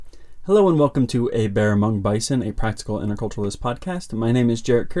Hello and welcome to A Bear Among Bison, a practical interculturalist podcast. My name is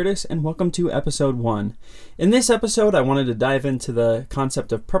Jarrett Curtis and welcome to episode 1. In this episode, I wanted to dive into the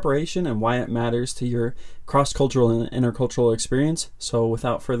concept of preparation and why it matters to your cross-cultural and intercultural experience. So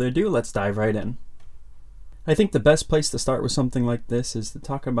without further ado, let's dive right in. I think the best place to start with something like this is to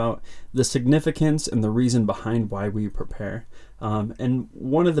talk about the significance and the reason behind why we prepare. And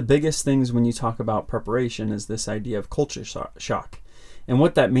one of the biggest things when you talk about preparation is this idea of culture shock. And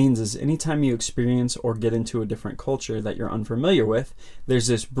what that means is anytime you experience or get into a different culture that you're unfamiliar with, there's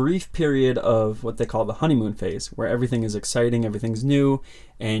this brief period of what they call the honeymoon phase, where everything is exciting, everything's new,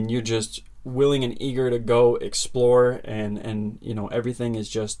 and you're just willing and eager to go explore, and everything is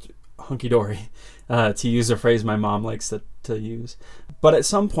just hunky-dory, to use a phrase my mom likes to use. But at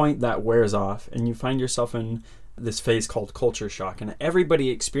some point that wears off, and you find yourself in this phase called culture shock, and everybody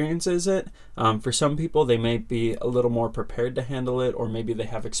experiences it. For some people, they may be a little more prepared to handle it, or maybe they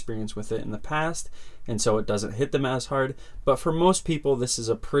have experience with it in the past, and so it doesn't hit them as hard. But for most people, this is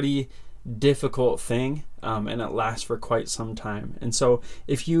a pretty difficult thing, and it lasts for quite some time. And so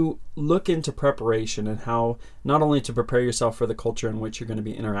if you look into preparation and how not only to prepare yourself for the culture in which you're going to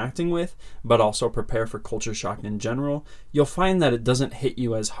be interacting with, but also prepare for culture shock in general, you'll find that it doesn't hit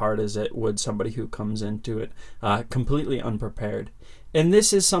you as hard as it would somebody who comes into it completely unprepared. And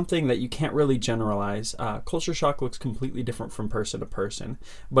this is something that you can't really generalize. Culture shock looks completely different from person to person,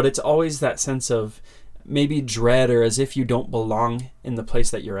 but it's always that sense of maybe dread, or as if you don't belong in the place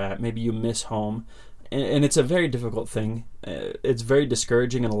that you're at. Maybe you miss home. And it's a very difficult thing. It's very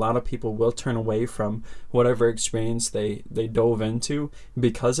discouraging, and a lot of people will turn away from whatever experience they dove into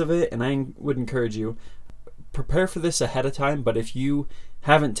because of it. And I would encourage you, prepare for this ahead of time. But if you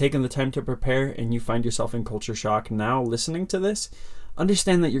haven't taken the time to prepare and you find yourself in culture shock now listening to this,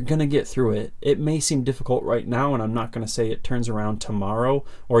 understand that you're going to get through it. It may seem difficult right now, and I'm not going to say it turns around tomorrow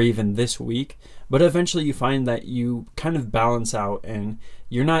or even this week, but eventually you find that you kind of balance out and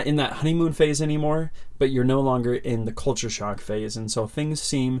you're not in that honeymoon phase anymore, but you're no longer in the culture shock phase. And so things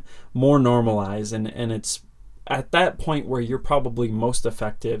seem more normalized, and it's at that point where you're probably most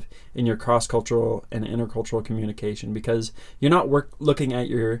effective in your cross-cultural and intercultural communication, because you're not looking at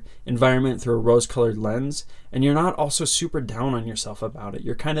your environment through a rose-colored lens, and you're not also super down on yourself about it.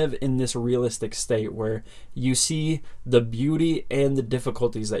 You're kind of in this realistic state where you see the beauty and the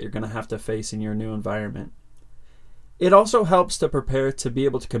difficulties that you're going to have to face in your new environment. It also helps to prepare to be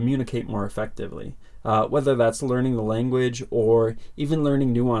able to communicate more effectively, whether that's learning the language or even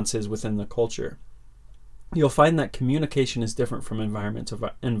learning nuances within the culture. You'll find that communication is different from environment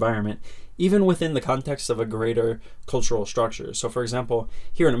to environment, even within the context of a greater cultural structure. So for example,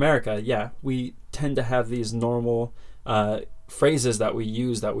 here in America, we tend to have these normal phrases that we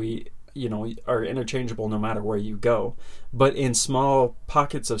use that we are interchangeable no matter where you go. But in small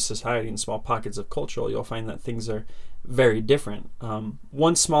pockets of society and small pockets of culture, you'll find that things are very different.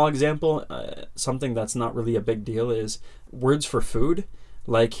 One small example, something that's not really a big deal, is words for food.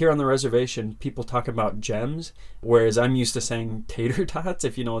 Like here on the reservation, people talk about gems, whereas I'm used to saying tater tots,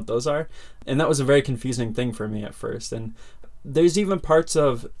 if you know what those are. And that was a very confusing thing for me at first. And there's even parts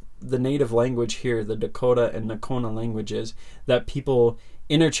of the native language here, the Dakota and Nakona languages, that people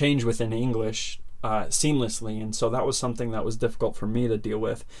interchange within English seamlessly. And so that was something that was difficult for me to deal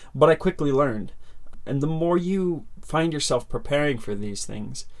with. But I quickly learned. And the more you find yourself preparing for these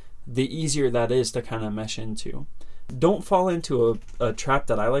things, the easier that is to kind of mesh into. Don't fall into a trap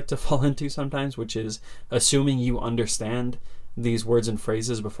that I like to fall into sometimes, which is assuming you understand these words and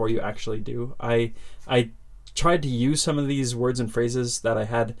phrases before you actually do. I tried to use some of these words and phrases that I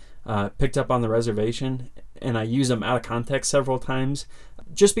had picked up on the reservation, and I use them out of context several times.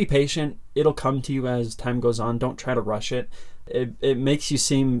 Just be patient. It'll come to you as time goes on. Don't try to rush it. It makes you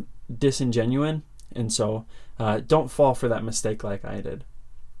seem disingenuous, and so don't fall for that mistake like I did.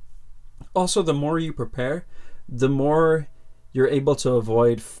 Also, the more you prepare, the more you're able to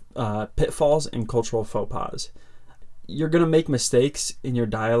avoid pitfalls and cultural faux pas. You're going to make mistakes in your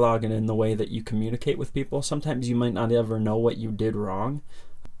dialogue and in the way that you communicate with people. Sometimes you might not ever know what you did wrong,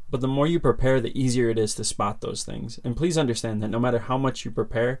 but the more you prepare, the easier it is to spot those things. And please understand that no matter how much you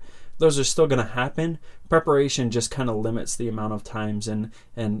prepare, those are still going to happen. Preparation just kind of limits the amount of times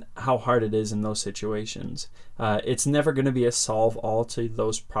and how hard it is in those situations. It's never going to be a solve all to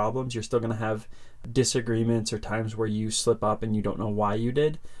those problems. You're still going to have disagreements or times where you slip up and you don't know why you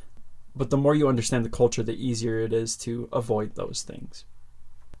did. But the more you understand the culture, the easier it is to avoid those things.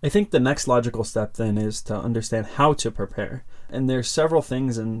 I think the next logical step then is to understand how to prepare. And there's several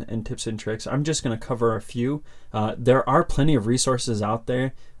things and tips and tricks. I'm just going to cover a few. There are plenty of resources out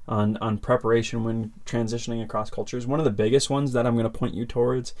there on preparation when transitioning across cultures. One of the biggest ones that I'm going to point you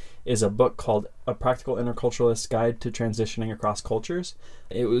towards is a book called A Practical Interculturalist Guide to Transitioning Across Cultures.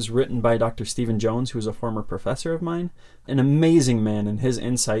 It was written by Dr. Stephen Jones, who is a former professor of mine, an amazing man, and his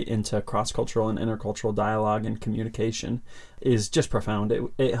insight into cross-cultural and intercultural dialogue and communication is just profound.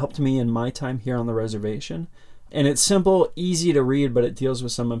 It helped me in my time here on the reservation. And it's simple, easy to read, but it deals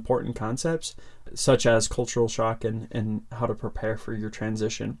with some important concepts, such as cultural shock and how to prepare for your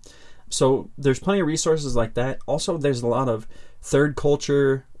transition. So there's plenty of resources like that. Also, there's a lot of third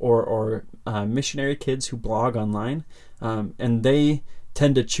culture or missionary kids who blog online, and they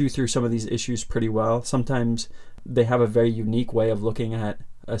tend to chew through some of these issues pretty well. Sometimes they have a very unique way of looking at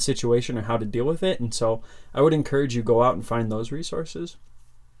a situation or how to deal with it, and so I would encourage you go out and find those resources.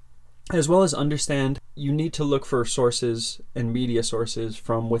 As well as understand, you need to look for sources and media sources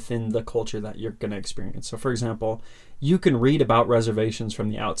from within the culture that you're going to experience. So, for example, you can read about reservations from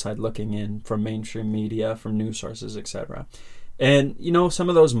the outside looking in, from mainstream media, from news sources, etc. And, some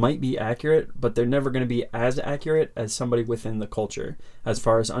of those might be accurate, but they're never going to be as accurate as somebody within the culture, as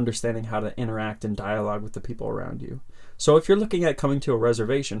far as understanding how to interact and dialogue with the people around you. So if you're looking at coming to a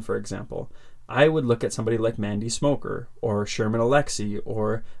reservation, for example, I would look at somebody like Mandy Smoker or Sherman Alexie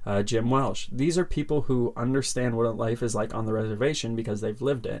or Jim Welsh. These are people who understand what life is like on the reservation because they've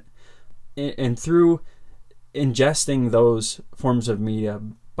lived it. And through ingesting those forms of media,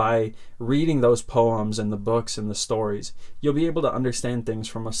 by reading those poems and the books and the stories, you'll be able to understand things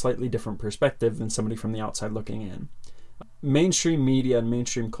from a slightly different perspective than somebody from the outside looking in. Mainstream media and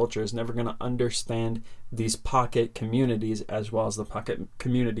mainstream culture is never going to understand these pocket communities as well as the pocket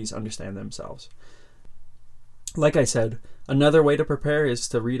communities understand themselves. Like I said, another way to prepare is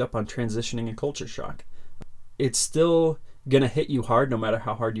to read up on transitioning and culture shock. It's still going to hit you hard no matter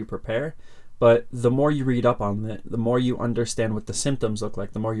how hard you prepare, but the more you read up on it, the more you understand what the symptoms look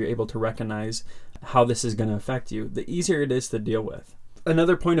like, the more you're able to recognize how this is going to affect you, the easier it is to deal with.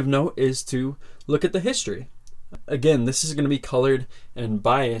 Another point of note is to look at the history. Again, this is going to be colored and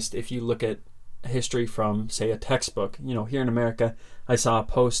biased if you look at history from, say, a textbook. Here in America, I saw a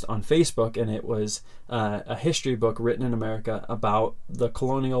post on Facebook, and it was a history book written in America about the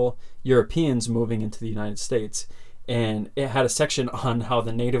colonial Europeans moving into the United States. And it had a section on how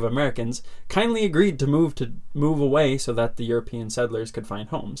the Native Americans kindly agreed to move away so that the European settlers could find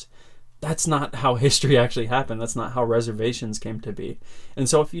homes. That's not how history actually happened. That's not how reservations came to be. And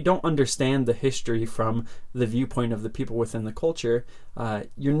so if you don't understand the history from the viewpoint of the people within the culture,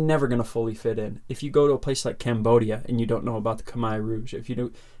 you're never going to fully fit in. If you go to a place like Cambodia and you don't know about the Khmer Rouge, if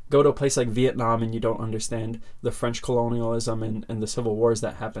you go to a place like Vietnam and you don't understand the French colonialism and the civil wars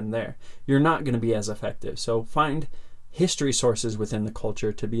that happened there, you're not going to be as effective. So find history sources within the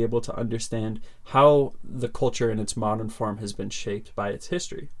culture to be able to understand how the culture in its modern form has been shaped by its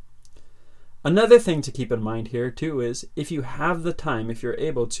history. Another thing to keep in mind here too is if you have the time, if you're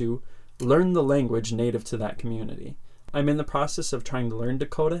able to, learn the language native to that community. I'm in the process of trying to learn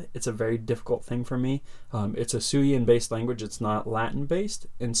Dakota. It's a very difficult thing for me. It's a Siouan-based language. It's not Latin-based.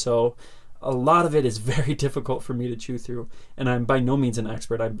 And so a lot of it is very difficult for me to chew through. And I'm by no means an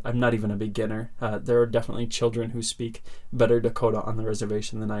expert. I'm not even a beginner. There are definitely children who speak better Dakota on the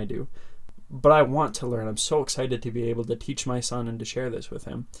reservation than I do. But I want to learn. I'm so excited to be able to teach my son and to share this with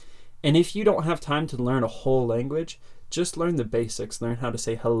him. And if you don't have time to learn a whole language, just learn the basics. Learn how to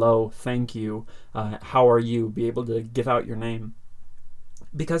say hello, thank you, how are you, be able to give out your name.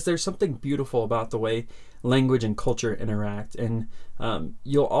 Because there's something beautiful about the way language and culture interact, and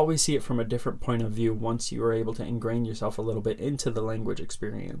you'll always see it from a different point of view once you are able to ingrain yourself a little bit into the language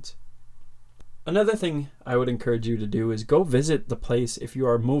experience. Another thing I would encourage you to do is go visit the place if you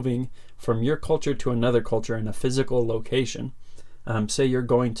are moving from your culture to another culture in a physical location. Say you're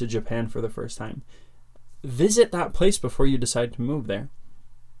going to Japan for the first time. Visit that place before you decide to move there.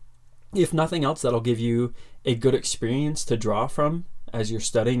 If nothing else, that'll give you a good experience to draw from as you're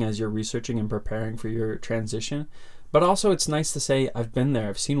studying, as you're researching and preparing for your transition. But also it's nice to say, I've been there,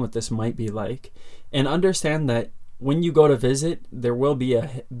 I've seen what this might be like. And understand that when you go to visit, there will be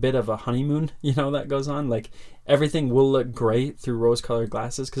a bit of a honeymoon, that goes on. Like everything will look great through rose-colored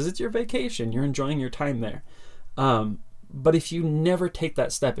glasses because it's your vacation. You're enjoying your time there. But if you never take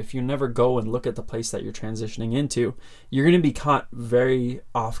that step, if you never go and look at the place that you're transitioning into, you're going to be caught very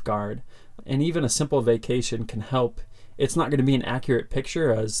off guard. And even a simple vacation can help. It's not going to be an accurate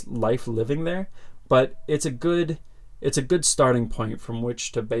picture as life living there, but it's a good starting point from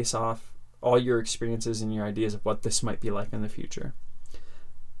which to base off all your experiences and your ideas of what this might be like in the future.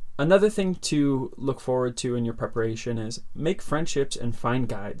 Another thing to look forward to in your preparation is make friendships and find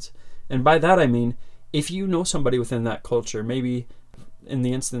guides. And by that I mean, if you know somebody within that culture, maybe in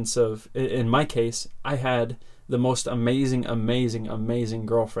the instance of, in my case, I had the most amazing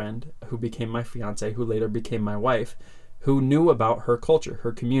girlfriend who became my fiance, who later became my wife, who knew about her culture,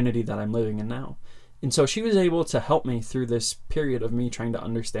 her community that I'm living in now. And so she was able to help me through this period of me trying to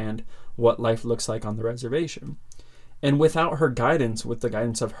understand what life looks like on the reservation. And without her guidance, with the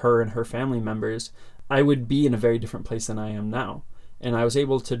guidance of her and her family members, I would be in a very different place than I am now. And I was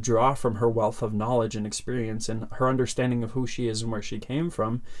able to draw from her wealth of knowledge and experience and her understanding of who she is and where she came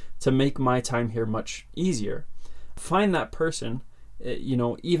from to make my time here much easier. Find that person,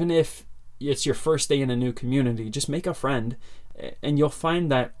 even if it's your first day in a new community, just make a friend, and you'll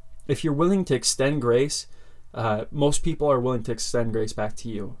find that if you're willing to extend grace, most people are willing to extend grace back to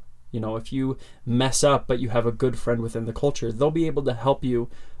you. If you mess up but you have a good friend within the culture, they'll be able to help you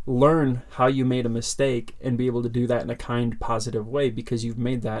learn how you made a mistake and be able to do that in a kind, positive way because you've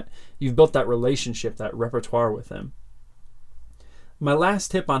built that relationship, that repertoire with them. My last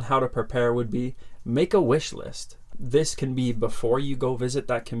tip on how to prepare would be make a wish list. This can be before you go visit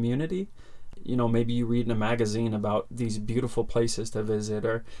that community. Maybe you read in a magazine about these beautiful places to visit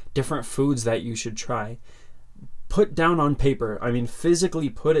or different foods that you should try. Put down on paper, physically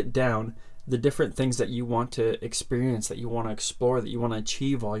put it down, the different things that you want to experience, that you want to explore, that you want to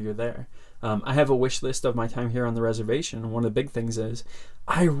achieve while you're there. I have a wish list of my time here on the reservation. One of the big things is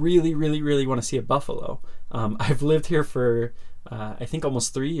I really, really, really want to see a buffalo. I've lived here for I think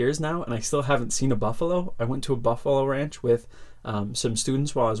almost 3 years now, and I still haven't seen a buffalo. I went to a buffalo ranch with some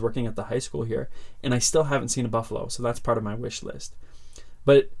students while I was working at the high school here, and I still haven't seen a buffalo, so that's part of my wish list.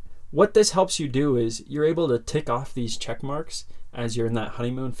 But what this helps you do is you're able to tick off these check marks as you're in that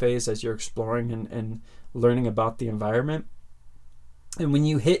honeymoon phase, as you're exploring and learning about the environment. And when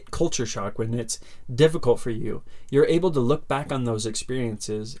you hit culture shock, when it's difficult for you, you're able to look back on those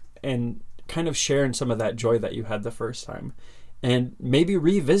experiences and kind of share in some of that joy that you had the first time. And maybe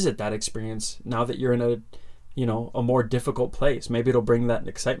revisit that experience now that you're in a more difficult place. Maybe it'll bring that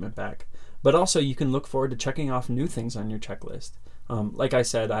excitement back. But also you can look forward to checking off new things on your checklist. Like I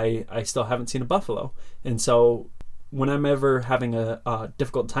said, I still haven't seen a buffalo. And so when I'm ever having a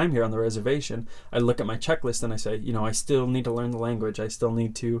difficult time here on the reservation, I look at my checklist and I say, I still need to learn the language. I still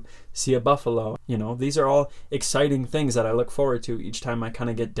need to see a buffalo. These are all exciting things that I look forward to each time I kind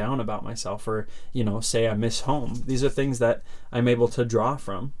of get down about myself or, say I miss home. These are things that I'm able to draw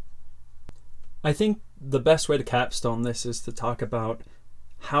from. I think the best way to capstone this is to talk about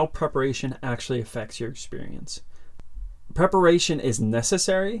how preparation actually affects your experience. Preparation is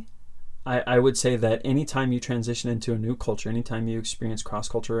necessary. I would say that anytime you transition into a new culture, anytime you experience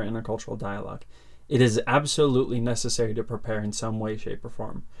cross-cultural or intercultural dialogue, it is absolutely necessary to prepare in some way, shape, or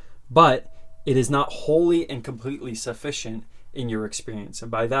form. But it is not wholly and completely sufficient in your experience. And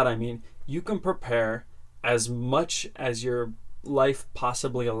by that I mean you can prepare as much as your life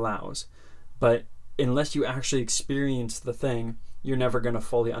possibly allows, but unless you actually experience the thing, you're never going to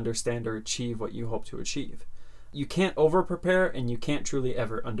fully understand or achieve what you hope to achieve. You can't over-prepare and you can't truly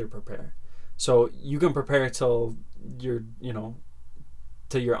ever under-prepare. So you can prepare till you're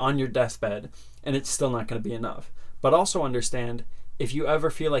on your deathbed and it's still not going to be enough. But also understand, if you ever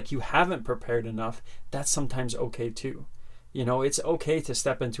feel like you haven't prepared enough, that's sometimes okay too. It's okay to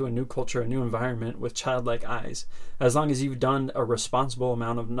step into a new culture, a new environment with childlike eyes. As long as you've done a responsible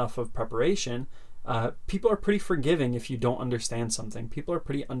amount of enough of preparation, people are pretty forgiving if you don't understand something. People are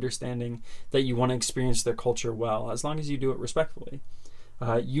pretty understanding that you want to experience their culture well, as long as you do it respectfully.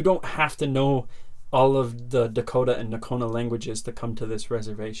 You don't have to know all of the Dakota and Nakota languages to come to this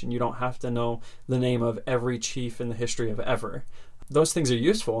reservation. You don't have to know the name of every chief in the history of ever. Those things are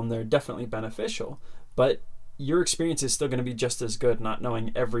useful and they're definitely beneficial, but your experience is still going to be just as good not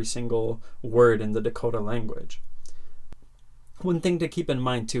knowing every single word in the Dakota language. One thing to keep in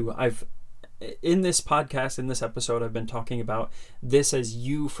mind too, in this podcast, in this episode, I've been talking about this as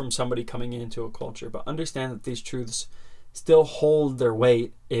you from somebody coming into a culture, but understand that these truths still hold their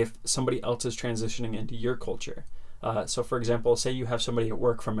weight if somebody else is transitioning into your culture. So for example, say you have somebody at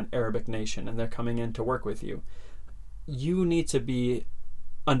work from an Arabic nation and they're coming in to work with you. You need to be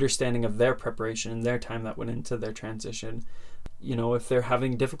understanding of their preparation and their time that went into their transition. If they're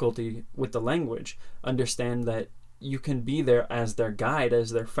having difficulty with the language, understand that you can be there as their guide,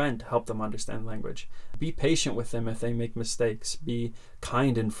 as their friend, to help them understand language. Be patient with them if they make mistakes. Be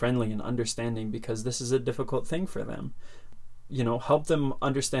kind and friendly and understanding because this is a difficult thing for them. Help them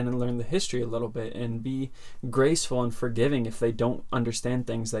understand and learn the history a little bit and be graceful and forgiving if they don't understand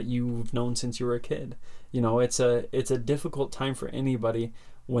things that you've known since you were a kid. It's a difficult time for anybody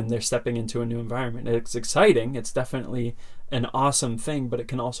when they're stepping into a new environment. It's exciting. It's definitely an awesome thing, but it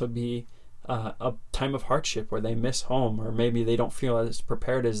can also be a time of hardship where they miss home, or maybe they don't feel as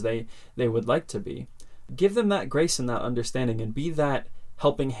prepared as they would like to be. Give them that grace and that understanding, and be that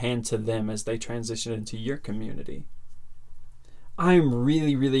helping hand to them as they transition into your community. I'm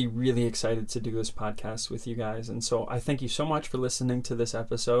really, really, really excited to do this podcast with you guys. And so I thank you so much for listening to this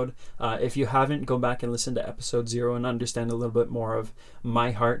episode. If you haven't, go back and listen to episode 0 and understand a little bit more of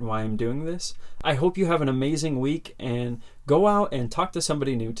my heart and why I'm doing this. I hope you have an amazing week, and go out and talk to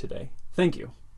somebody new today. Thank you.